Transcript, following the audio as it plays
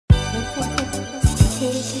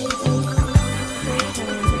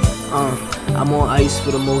I'm on ice for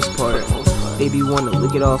the most part. Baby wanna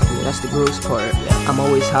lick it off me, that's the gross part. I'm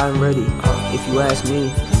always high and ready. If you ask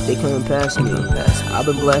me, they couldn't pass me. I've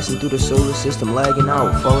been blasting through the solar system, lagging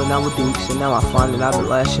out, falling out with dukes, and now I find that I've been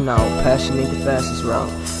lashing out. Passion ain't the fastest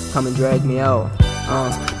route, come and drag me out.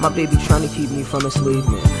 My baby trying to keep me from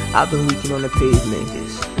enslavement. I've been leaking on the pavement.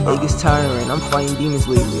 It gets tiring, I'm fighting demons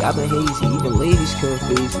lately. I've been hazy, even ladies couldn't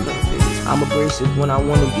faze me. I'm abrasive when I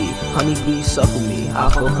wanna be. Honey bees suckle me, I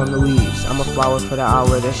fall from the leaves. I'm a flower for the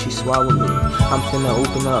hour that she swallowed me. I'm finna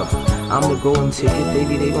open up, I'm the golden ticket,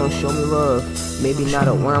 baby, they gon' show me love. Maybe not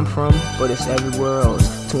at where I'm from, but it's everywhere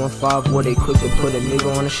else. 2 and 5 where they quick to put a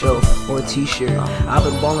nigga on a shelf or a t-shirt. I've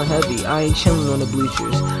been ballin' heavy, I ain't chillin' on the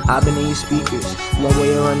bleachers. I've been in your speakers, one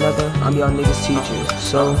way or another, I'm y'all niggas teachers.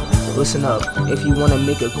 So, listen up, if you wanna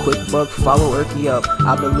make a quick buck, follow Erky up.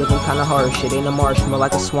 I've been living kinda harsh, it ain't a marsh, more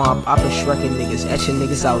like a swamp. I've been shrekking niggas, etching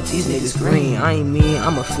niggas out, these niggas green. I ain't mean,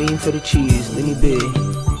 I'm a fiend for the cheese, leave me big.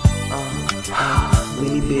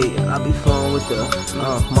 Leave me big, I be flowing with the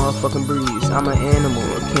motherfucking breeze. I'm an animal,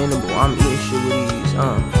 a cannibal, I'm eating shit with ease.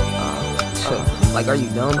 Like, are you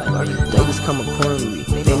dumb? Niggas come accordingly,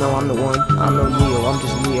 they know I'm the one. I'm no Neo, I'm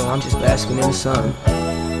just Neo, I'm just basking in the sun.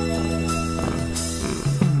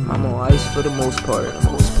 I'm on ice for the most part.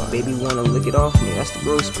 Baby wanna lick it off me, that's the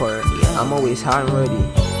gross part. I'm always high and ready.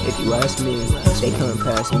 If you ask me, they couldn't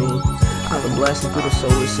pass me. I've been blasting through the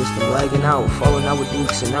solar system, lagging out, falling out with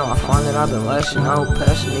dukes, and now I find that I've been lashing out.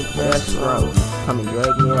 Passion ain't the fastest route, come and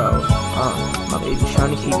drag me out. My baby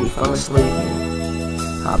trying to keep me from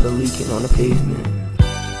enslavement. I've been leaking on the pavement.